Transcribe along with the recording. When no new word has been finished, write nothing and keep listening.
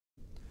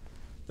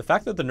The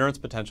fact that the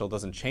Nernst potential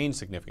doesn't change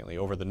significantly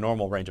over the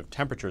normal range of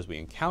temperatures we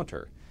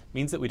encounter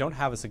means that we don't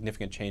have a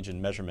significant change in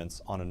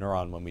measurements on a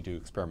neuron when we do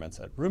experiments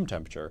at room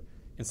temperature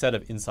instead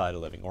of inside a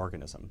living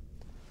organism.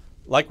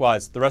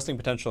 Likewise, the resting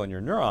potential in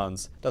your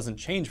neurons doesn't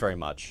change very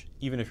much,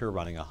 even if you're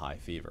running a high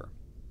fever.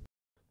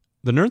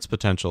 The Nernst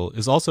potential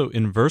is also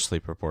inversely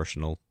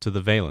proportional to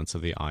the valence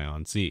of the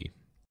ion Z.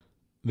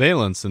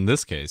 Valence, in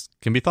this case,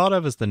 can be thought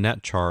of as the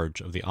net charge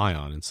of the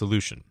ion in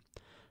solution.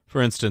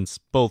 For instance,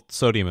 both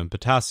sodium and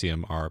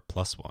potassium are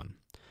 +1,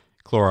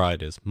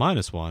 chloride is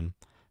 -1,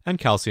 and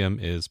calcium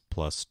is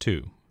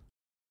 +2.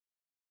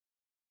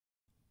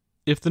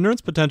 If the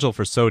Nernst potential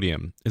for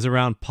sodium is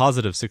around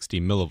 +60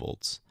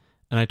 millivolts,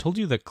 and I told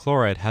you that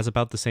chloride has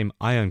about the same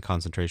ion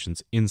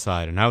concentrations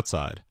inside and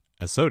outside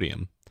as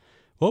sodium,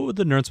 what would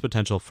the Nernst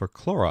potential for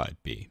chloride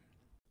be?